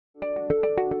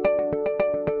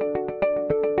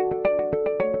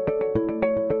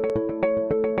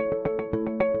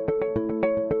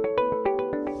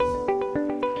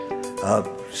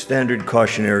Standard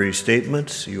cautionary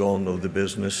statements. You all know the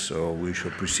business, so we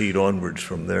shall proceed onwards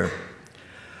from there.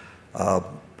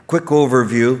 Quick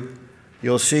overview.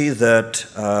 You'll see that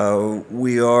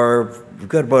we've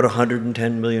got about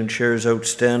 110 million shares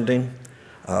outstanding.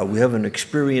 We have an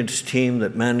experienced team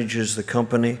that manages the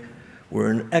company.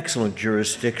 We're in excellent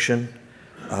jurisdiction.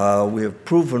 We have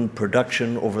proven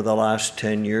production over the last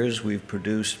 10 years. We've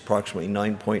produced approximately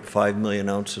 9.5 million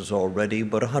ounces already,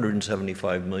 about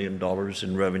 $175 million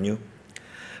in revenue.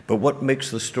 But what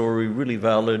makes the story really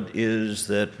valid is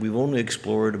that we've only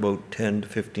explored about 10 to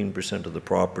 15% of the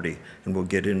property, and we'll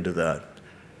get into that.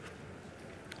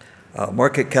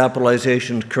 Market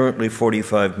capitalization is currently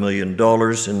 $45 million,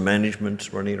 and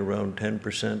management's running around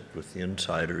 10% with the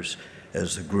insiders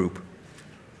as the group.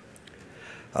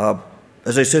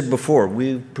 As I said before,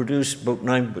 we've produced about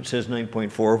it says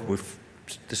 9.4,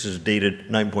 this is dated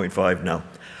 9.5 now.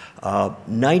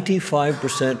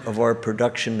 95% of our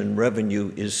production and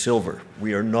revenue is silver.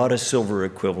 We are not a silver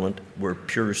equivalent, we're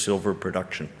pure silver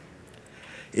production.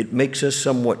 It makes us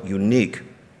somewhat unique.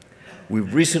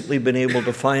 We've recently been able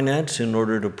to finance in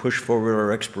order to push forward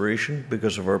our exploration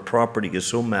because of our property is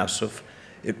so massive,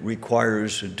 it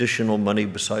requires additional money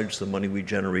besides the money we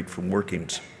generate from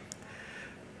workings.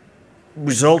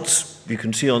 Results, you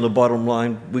can see on the bottom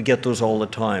line, we get those all the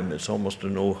time. It's almost a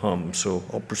no-hum, so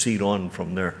I'll proceed on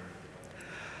from there.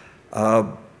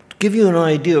 To give you an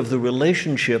idea of the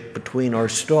relationship between our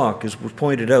stock, as was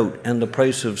pointed out, and the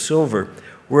price of silver,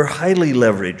 we're highly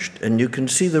leveraged, and you can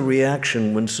see the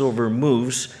reaction when silver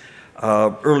moves.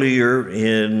 Earlier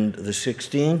in the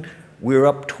 16, we're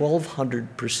up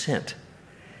 1,200%.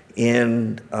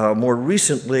 And more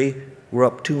recently, we're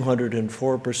up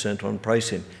 204% on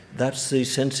pricing. That's the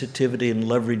sensitivity and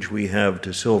leverage we have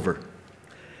to silver.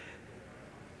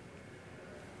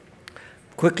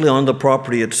 Quickly on the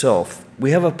property itself,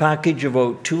 we have a package of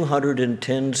about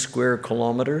 210 square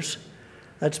kilometers.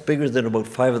 That's bigger than about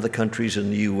 5 of the countries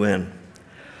in the UN.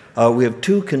 We have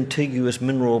 2 contiguous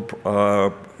mineral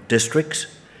districts.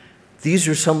 These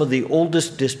are some of the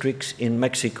oldest districts in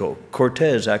Mexico.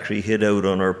 Cortez actually hid out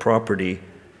on our property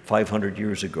 500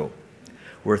 years ago.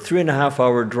 We're a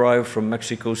 3.5-hour drive from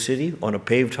Mexico City on a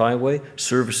paved highway.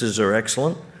 Services are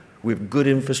excellent. We have good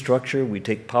infrastructure. We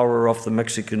take power off the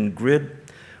Mexican grid.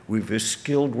 We have a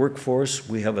skilled workforce.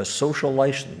 We have a social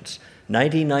license.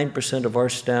 99% of our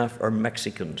staff are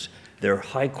Mexicans. They're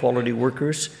high-quality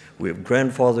workers. We have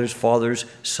grandfathers, fathers,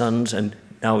 sons, and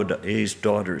nowadays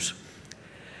daughters.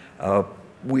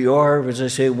 We are, as I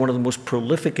say, one of the most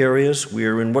prolific areas. We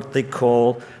are in what they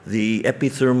call the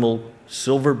epithermal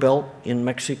silver belt in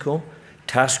Mexico.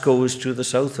 Taxco is to the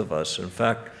south of us. In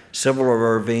fact, several of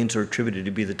our veins are attributed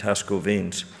to be the Taxco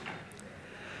veins.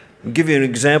 I'll give you an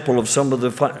example of some of the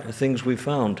things we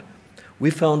found. We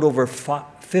found over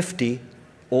 50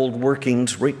 old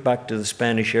workings right back to the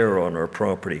Spanish era on our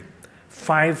property.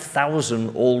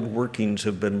 5,000 old workings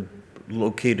have been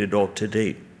located all to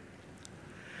date.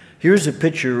 Here's a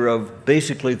picture of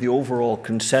basically the overall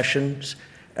concessions.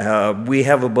 We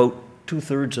have about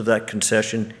 2/3 of that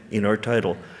concession in our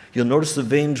title. You'll notice the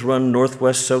veins run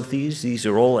northwest, southeast. These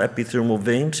are all epithermal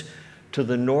veins. To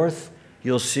the north,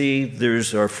 you'll see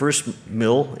there's our first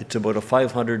mill. It's about a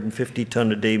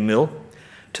 550-ton-a-day mill.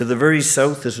 To the very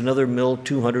south is another mill,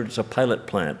 200. It's a pilot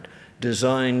plant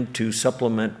designed to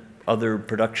supplement other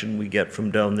production we get from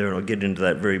down there, and I'll get into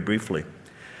that very briefly.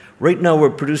 Right now, we're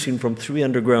producing from 3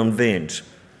 underground veins,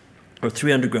 or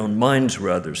 3 underground mines,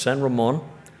 rather, San Ramon,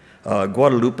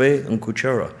 Guadalupe, and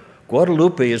Cuchara.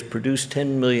 Guadalupe has produced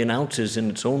 10 million ounces in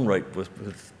its own right with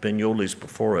Peñoles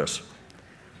before us.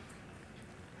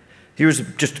 Here's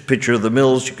just a picture of the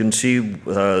mills. You can see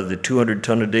the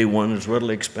 200-ton-a-day one is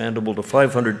readily expandable to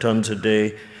 500 tons a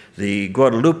day. The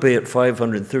Guadalupe at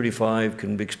 535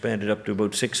 can be expanded up to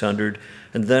about 600.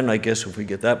 And then I guess if we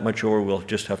get that much ore, we'll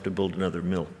just have to build another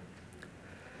mill.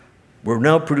 We're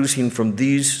now producing from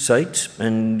these sites,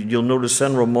 and you'll notice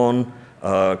San Ramon,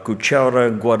 Cuchara,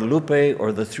 and Guadalupe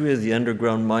are the 3 of the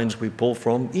underground mines we pull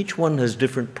from. Each one has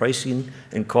different pricing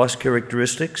and cost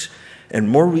characteristics. And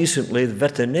more recently, the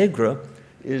Veta Negra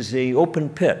is an open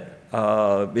pit.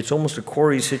 It's almost a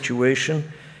quarry situation.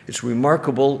 It's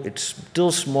remarkable. It's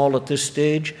still small at this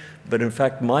stage, but in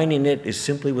fact, mining it is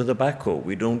simply with a backhoe.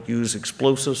 We don't use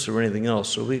explosives or anything else.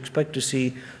 So we expect to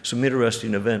see some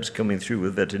interesting events coming through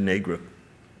with Veta Negra.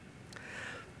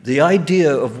 The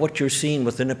idea of what you're seeing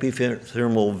with an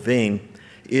epithermal vein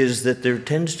is that there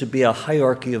tends to be a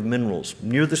hierarchy of minerals.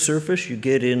 Near the surface, you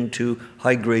get into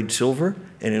high-grade silver,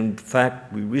 and in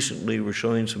fact, we recently were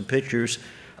showing some pictures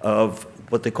of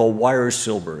what they call wire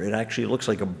silver. It actually looks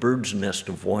like a bird's nest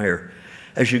of wire.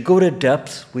 As you go to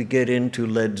depth, we get into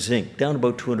lead zinc, down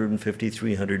about 250,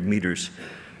 300 meters.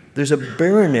 There's a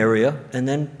barren area, and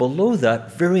then below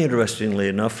that, very interestingly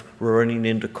enough, we're running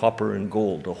into copper and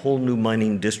gold, a whole new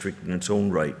mining district in its own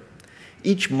right.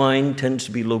 Each mine tends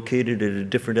to be located at a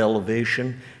different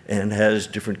elevation and has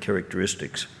different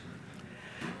characteristics.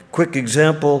 Quick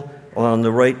example, on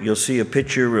the right, you'll see a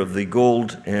picture of the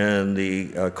gold and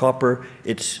the copper.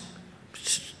 It's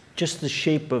just the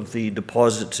shape of the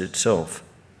deposits itself.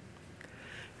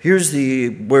 Here's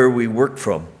where we work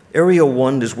from. Area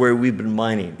 1 is where we've been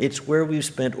mining. It's where we've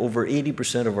spent over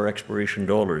 80% of our exploration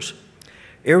dollars.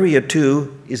 Area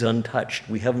 2 is untouched.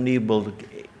 We haven't been able to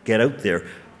get out there,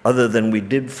 other than we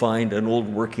did find an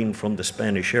old working from the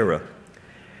Spanish era.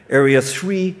 Area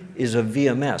 3 is a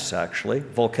VMS, actually,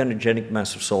 volcanogenic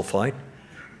massive sulfide.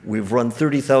 We've run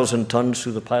 30,000 tons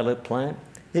through the pilot plant.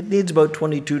 It needs about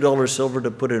 $22 silver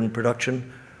to put it in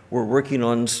production. We're working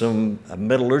on some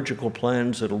metallurgical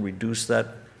plans that'll reduce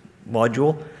that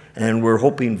module, and we're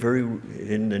hoping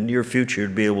in the near future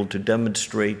to be able to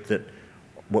demonstrate that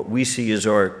what we see as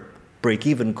our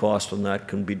break-even cost on that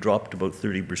can be dropped about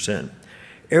 30%.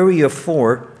 Area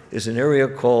 4 is an area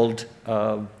called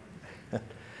Valle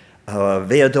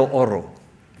de Oro,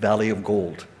 Valley of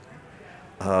Gold.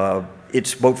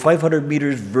 It's about 500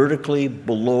 meters vertically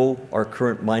below our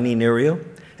current mining area,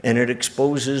 and it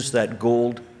exposes that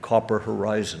gold-copper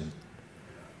horizon.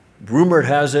 Rumor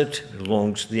has it,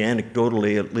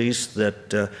 anecdotally at least,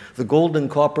 that the gold and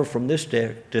copper from this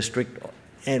district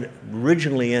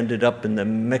originally ended up in the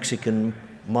Mexican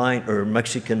mine, or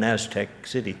Mexican Aztec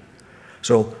city.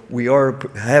 So we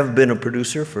have been a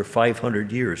producer for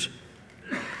 500 years.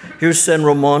 Here's San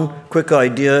Ramon. Quick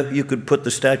idea, you could put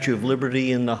the Statue of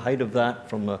Liberty in the height of that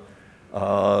from a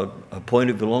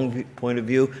long point of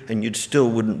view, and you still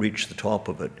wouldn't reach the top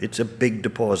of it. It's a big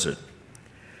deposit.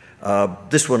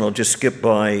 This one I'll just skip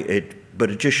by, but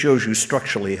it just shows you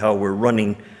structurally how we're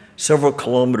running several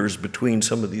kilometers between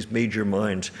some of these major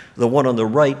mines. The one on the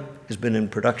right has been in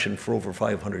production for over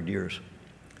 500 years.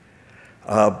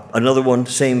 Another one,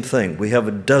 same thing. We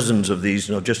have dozens of these,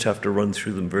 and I'll just have to run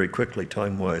through them very quickly,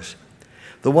 time-wise.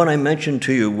 The one I mentioned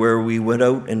to you where we went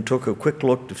out and took a quick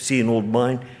look to see an old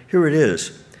mine, here it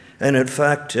is. And in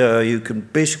fact, you can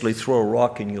basically throw a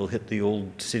rock and you'll hit the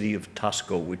old city of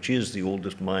Taxco, which is the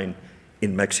oldest mine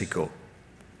in Mexico.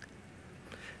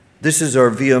 This is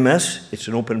our VMS. It's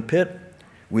an open pit.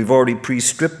 We've already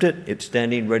pre-stripped it. It's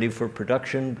standing ready for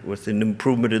production with an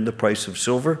improvement in the price of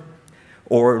silver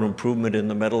or an improvement in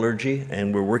the metallurgy,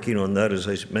 and we're working on that, as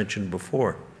I mentioned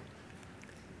before.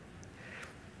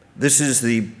 This is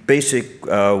the basic,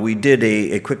 we did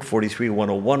a quick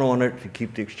 43-101 on it to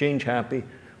keep the exchange happy.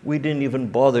 We didn't even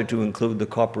bother to include the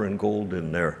copper and gold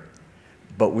in there.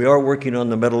 But we are working on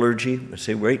the metallurgy. I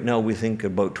say right now we think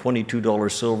about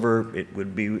 $22 silver, it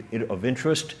would be of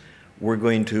interest. We're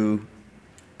going to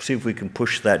see if we can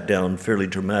push that down fairly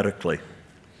dramatically.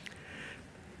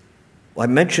 I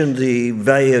mentioned the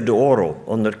Valle de Oro.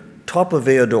 On the top of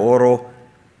Valle de Oro,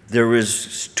 there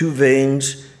is 2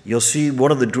 veins. You'll see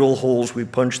one of the drill holes we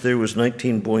punched there was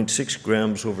 19.6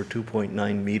 grams over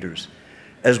 2.9 meters.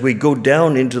 As we go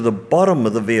down into the bottom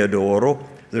of the Valle de Oro,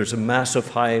 there's a massive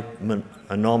high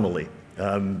anomaly,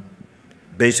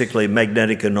 basically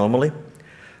magnetic anomaly.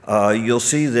 You'll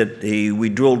see that we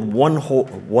drilled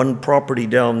one property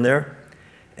down there,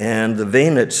 and the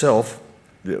vein itself,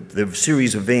 the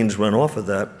series of veins run off of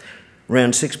that,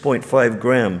 ran 6.5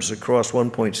 grams across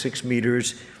 1.6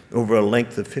 meters over a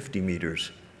length of 50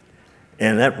 meters.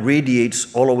 And that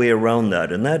radiates all the way around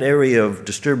that. And that area of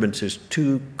disturbance is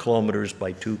 2 kilometers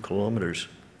by 2 kilometers.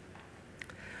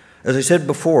 As I said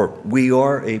before, we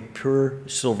are a pure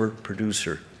silver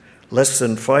producer. Less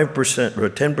than 5% or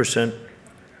 10%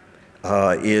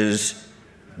 is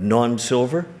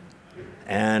non-silver.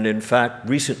 And in fact,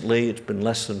 recently, it's been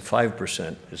less than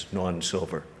 5% is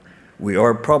non-silver. We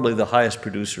are probably the highest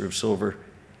producer of silver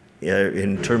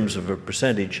in terms of a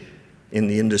percentage in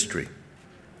the industry.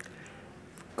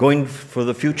 Going for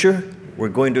the future, we're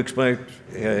going to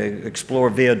explore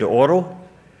Valle de Oro.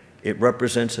 It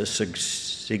represents a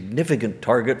significant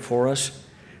target for us,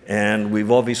 and we've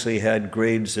obviously had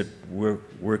grades that we're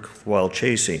worthwhile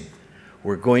chasing.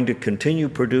 We're going to continue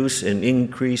to produce and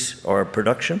increase our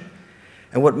production.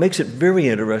 And what makes it very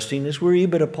interesting is we're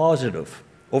EBITDA positive.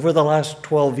 Over the last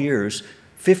 12 years,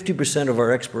 50% of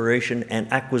our exploration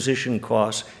and acquisition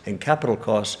costs and capital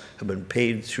costs have been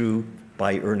paid through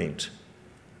by earnings.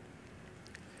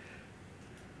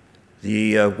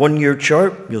 The 1-year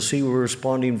chart, you'll see we're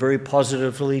responding very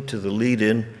positively to the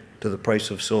lead-in to the price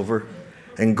of silver.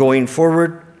 And going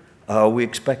forward, We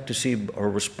expect to see a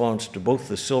response to both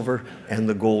the silver and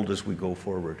the gold as we go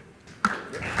forward.